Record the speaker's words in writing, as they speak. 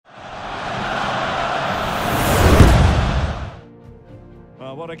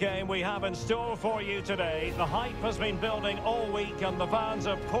What a game we have in store for you today. The hype has been building all week and the fans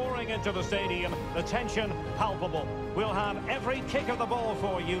are pouring into the stadium. The tension palpable. We'll have every kick of the ball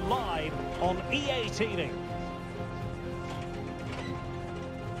for you live on EA TV.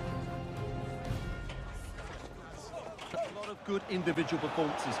 A lot of good individual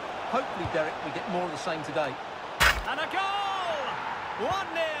performances. Hopefully, Derek, we get more of the same today. And a goal!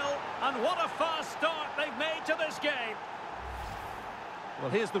 1-0, and what a fast start they've made to this game. Well,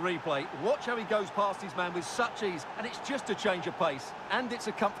 here's the replay. Watch how he goes past his man with such ease, and it's just a change of pace. And it's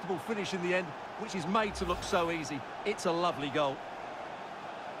a comfortable finish in the end, which is made to look so easy. It's a lovely goal.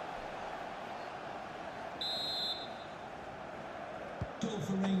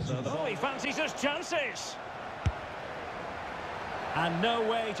 Oh, he fancies his chances. And no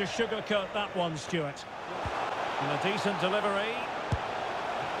way to sugarcoat that one, Stuart. And a decent delivery.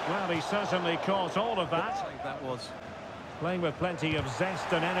 Well, he certainly caught all of that. That was. Playing with plenty of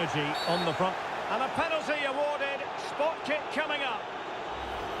zest and energy on the front. And a penalty awarded. Spot kick coming up.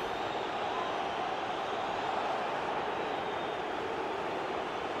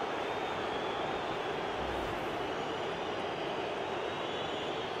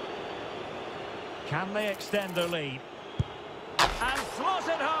 Can they extend their lead? And slots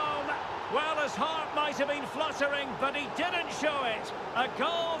it home. Well, his heart might have been fluttering, but he didn't show it. A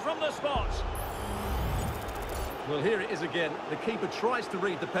goal from the spot. Well, here it is again. The keeper tries to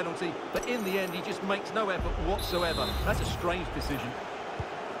read the penalty, but in the end, he just makes no effort whatsoever. That's a strange decision.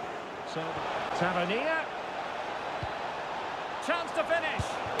 So, Tavernier. Chance to finish.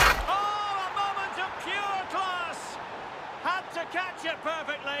 Oh, a moment of pure class. Had to catch it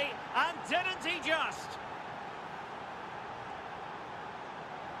perfectly, and didn't he just?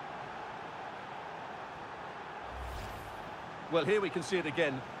 Well, here we can see it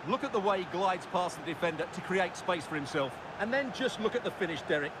again. Look at the way he glides past the defender to create space for himself. And then just look at the finish,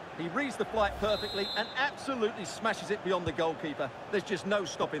 Derek. He reads the flight perfectly and absolutely smashes it beyond the goalkeeper. There's just no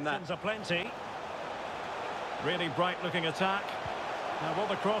stopping that. Options are plenty. Really bright-looking attack. Now, will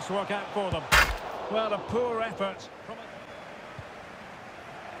the cross work out for them? Well, a poor effort.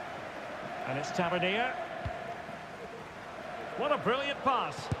 And it's Tavernier. What a brilliant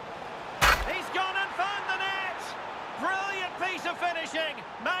pass. He's gone and found the net! Brilliant piece of finishing.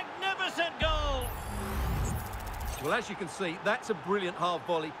 Magnificent goal. Well, as you can see, that's a brilliant half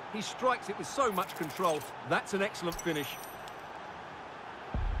volley. He strikes it with so much control. That's an excellent finish.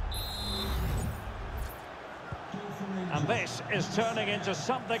 And this is turning into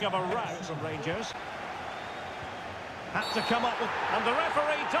something of a rout from Rangers. Had to come up with... And the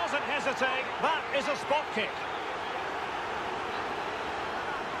referee doesn't hesitate. That is a spot kick.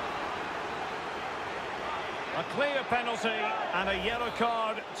 A clear penalty and a yellow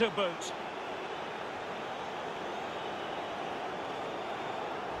card to boot.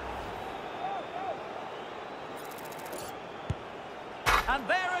 And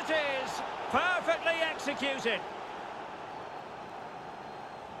there it is, perfectly executed.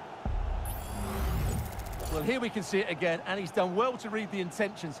 Well, here we can see it again, and he's done well to read the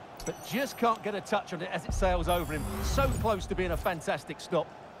intentions, but just can't get a touch on it as it sails over him. So close to being a fantastic stop.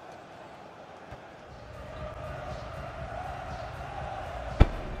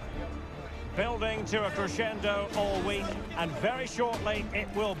 Building to a crescendo all week, and very shortly it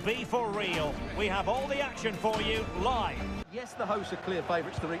will be for real. We have all the action for you live. Yes, the hosts are clear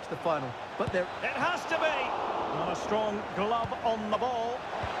favourites to reach the final, but they're... It has to be! Not a strong glove on the ball.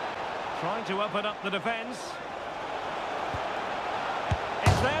 Trying to open up the defence.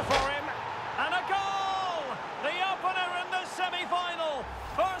 It's there for him, and a goal! The opener in the semi-final.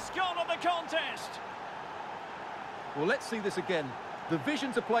 First goal of the contest. Well, let's see this again. The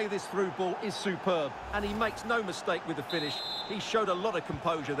vision to play this through ball is superb, and he makes no mistake with the finish. He showed a lot of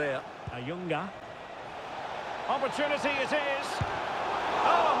composure there. Ayunga. Opportunity it is.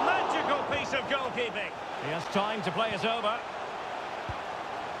 Oh, a magical piece of goalkeeping. He has time to play it over.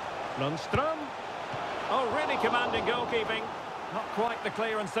 Lundstrom. Oh, really commanding goalkeeping. Not quite the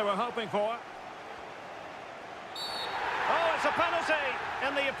clearance they were hoping for. Oh, it's a penalty,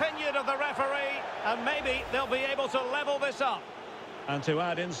 in the opinion of the referee, and maybe they'll be able to level this up. And to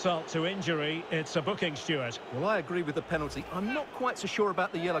add insult to injury, it's a booking, Stuart. Well, I agree with the penalty. I'm not quite so sure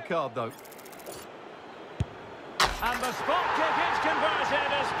about the yellow card, though. And the spot kick is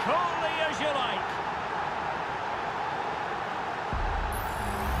converted as coolly as you like.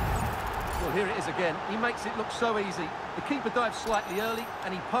 Well, here it is again. He makes it look so easy. The keeper dives slightly early,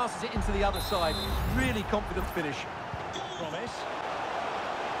 and he passes it into the other side. Really confident finish. Promise.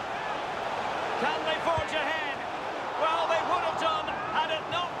 Can they forge ahead? Well, they would have done had it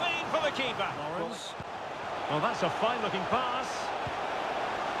not been for the keeper. Lawrence. Well, that's a fine-looking pass.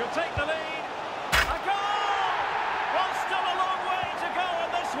 Could take the lead. A goal! Well, still a long way to go in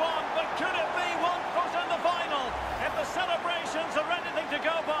this one, but could it be 1 foot in the final? If the celebrations are anything to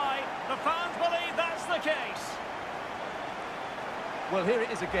go by, the fans believe that's the case. Well, here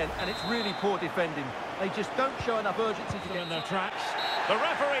it is again, and it's really poor defending. They just don't show enough urgency to in their tracks. The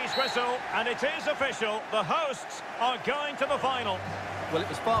referee's whistle, and it is official. The hosts are going to the final. Well, it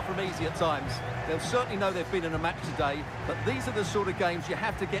was far from easy at times. They'll certainly know they've been in a match today, but these are the sort of games you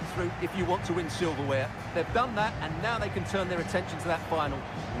have to get through if you want to win silverware. They've done that, and now they can turn their attention to that final.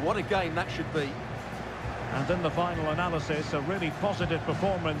 What a game that should be. And in the final analysis, a really positive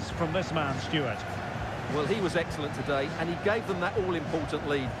performance from this man, Stuart. Well, he was excellent today, and he gave them that all-important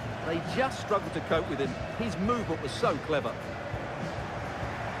lead. They just struggled to cope with him. His movement was so clever.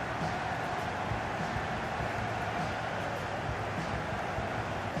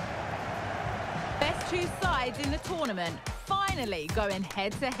 Best two sides in the tournament finally going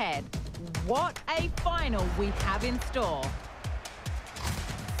head-to-head. What a final we have in store.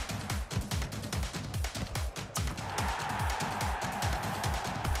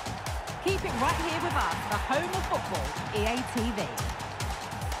 Keep it right here with us, the home of football, EATV.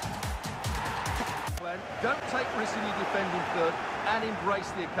 Don't take risks in your defending third and embrace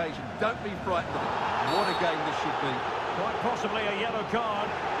the occasion. Don't be frightened of it. What a game this should be. Quite possibly a yellow card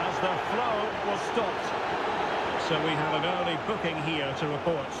as the flow was stopped. So we have an early booking here to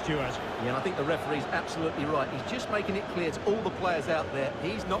report, Stuart. Yeah, and I think the referee's absolutely right. He's just making it clear to all the players out there,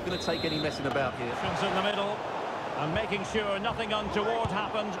 he's not going to take any messing about here. In the middle and making sure nothing untoward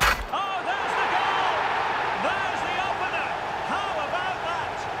happened. Oh, there's the goal! There's the opener! How about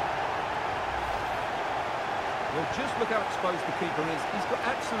that? Well, just look how exposed the keeper is. He's got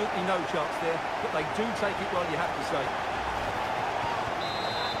absolutely no chance there, but they do take it well, you have to say.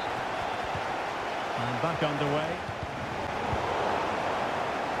 And back underway.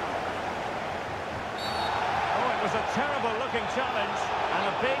 Oh, it was a terrible-looking challenge and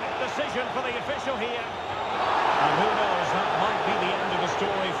a big decision for the official here. And who knows, that might be the end of the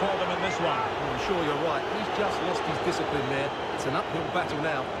story for them in this one. Well, I'm sure you're right. He's just lost his discipline there. It's an uphill battle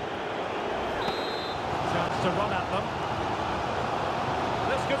now. Chance to run at them.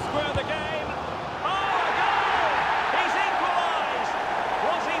 This could square the game. Oh, a goal! He's equalised!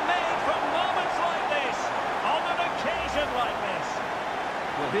 Was he made for moments like this? On an occasion like this?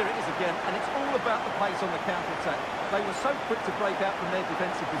 Well, here it is again, and it's all about the pace on the counter-attack. They were so quick to break out from their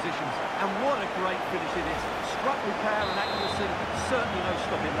defensive positions, and what a great finish it is. Struck with power and accuracy, certainly no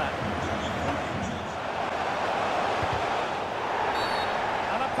stopping that.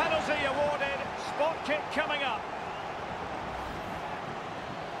 And a penalty awarded, spot kick coming up.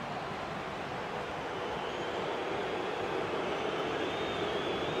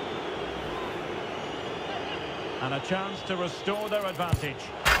 And a chance to restore their advantage.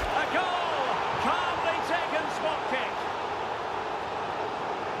 A goal! Calmly taken spot kick.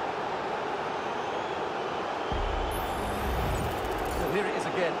 Well, here it is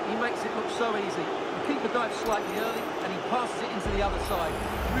again. He makes it look so easy. The keeper dives slightly early, and he passes it into the other side.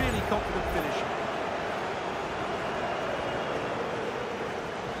 Really confident finish.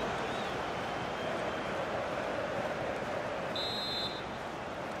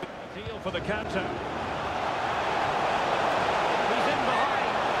 Deal for the counter.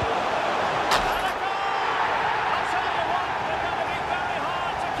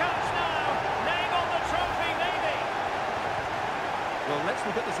 Let's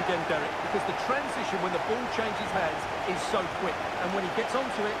look at this again, Derek, because the transition when the ball changes hands is so quick, and when he gets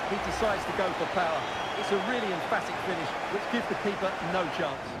onto it, he decides to go for power. It's a really emphatic finish, which gives the keeper no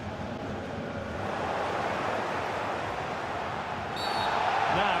chance.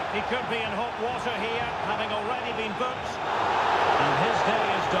 Now, he could be in hot water here, having already been booked. And his day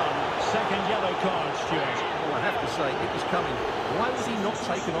is done. Second yellow card, Stuart. Well, I have to say, it was coming. Why was he not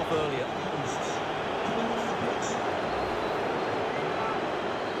taken off earlier?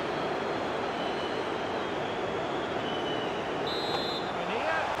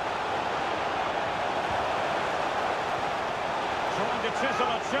 Chisel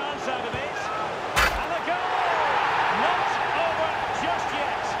a chance out of it. And a goal! Not over just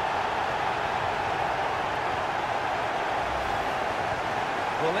yet.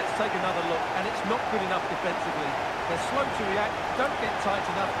 Well, let's take another look, and it's not good enough defensively. They're slow to react, don't get tight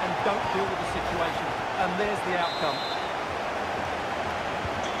enough, and don't deal with the situation. And there's the outcome.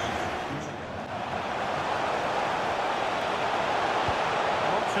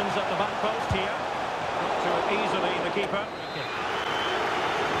 Options at the back post here. Not too easily, the keeper.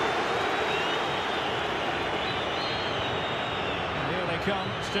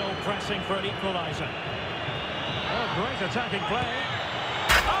 Come, still pressing for an equaliser. Oh, great attacking play.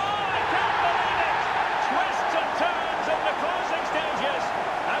 Oh,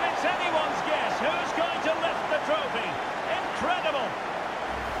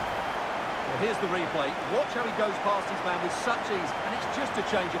 Here's the replay. Watch how he goes past his man with such ease, and it's just a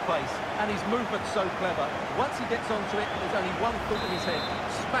change of pace. And his movement's so clever. Once he gets onto it, there's only one thought in his head.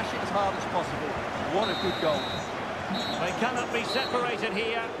 Smash it as hard as possible. What a good goal. They cannot be separated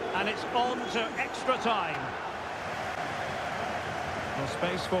here, and it's on to extra time. No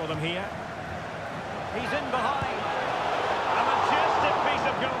space for them here. He's in behind. A majestic piece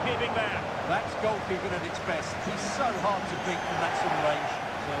of goalkeeping there. That's goalkeeping at its best. He's so hard to beat from that sort of range.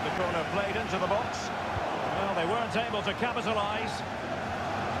 So the corner played into the box. Well, they weren't able to capitalise.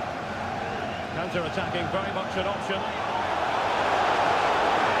 Counter-attacking, very much an option.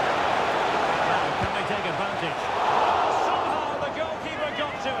 Now, can they take advantage? Oh, somehow the goalkeeper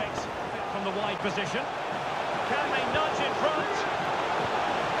got to it. From the wide position. Can they nudge in front?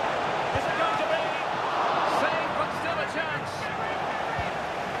 Is it going to be? Save, but still a chance.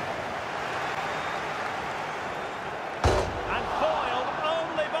 And foiled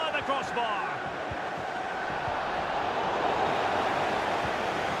only by the crossbar.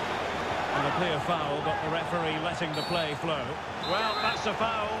 And a clear foul, but the referee letting the play flow. Well, that's a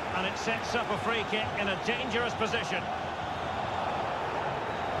foul, and it sets up a free kick in a dangerous position.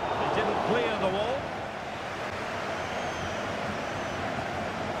 They didn't clear the wall.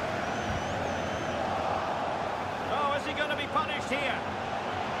 Oh, is he going to be punished here?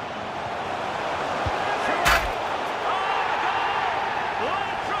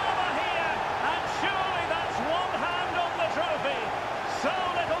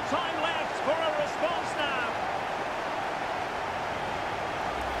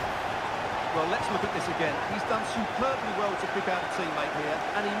 Well, let's look at this again. He's done superbly well to pick out a teammate here,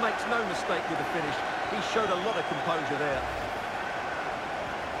 and he makes no mistake with the finish. He showed a lot of composure there.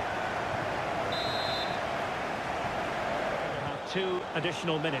 We have 2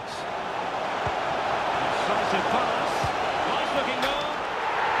 additional minutes. Decisive pass. Nice looking goal.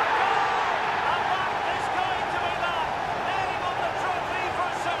 And that is going to be that. Name on the trophy for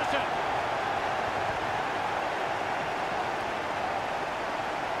certain.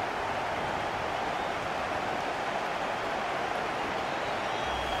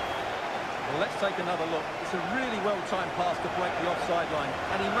 Well, let's take another look. It's a really well-timed pass to break the offside line,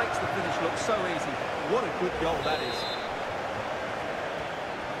 and he makes the finish look so easy. What a good goal that is.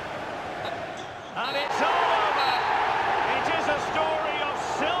 And it's all over. It is a story of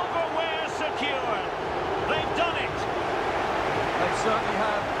silverware secured. They've done it. They certainly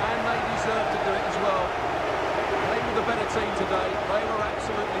have, and they deserve to do it as well. They were the better team today. They were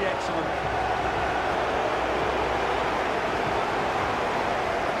absolutely excellent.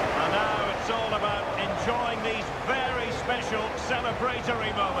 It's all about enjoying these very special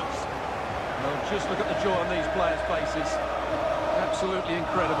celebratory moments. Well, just look at the joy on these players' faces. Absolutely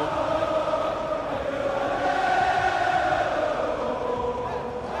incredible.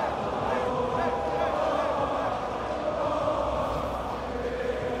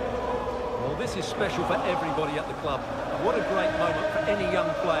 Well, this is special for everybody at the club. What a great moment for any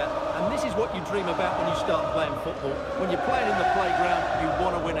young player. And this is what you dream about when you start playing football. When you're playing in the playground, you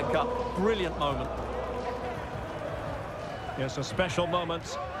want to win a cup. Brilliant moment. Yes, a special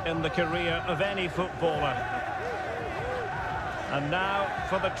moment in the career of any footballer. And now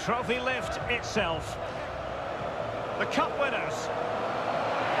for the trophy lift itself. The cup winners.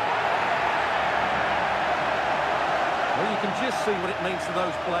 Well, you can just see what it means to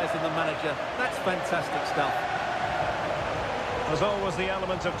those players and the manager. That's fantastic stuff. There's always the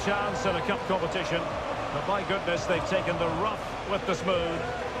element of chance in a cup competition. But my goodness, they've taken the rough with the smooth.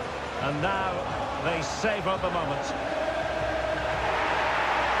 And now they savour the moment.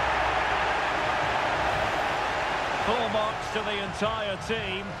 Full marks to the entire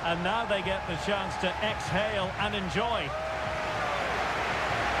team. And now they get the chance to exhale and enjoy.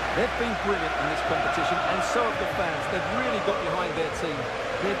 They've been brilliant in this competition, and so have the fans. They've really got behind their team.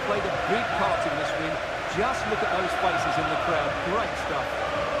 They've played a big part in this win. Just look at those faces in the crowd. Great stuff.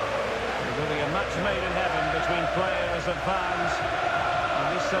 There's going to be a match made in heaven between players and fans.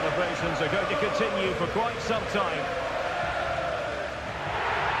 And these celebrations are going to continue for quite some time.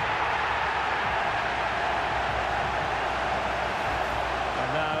 And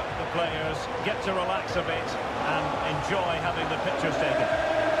now the players get to relax a bit and enjoy having the pictures taken.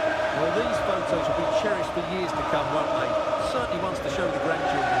 Well, these photos will be cherished for years to come, won't they? Certainly ones to show the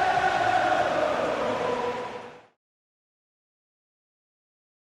grandchildren.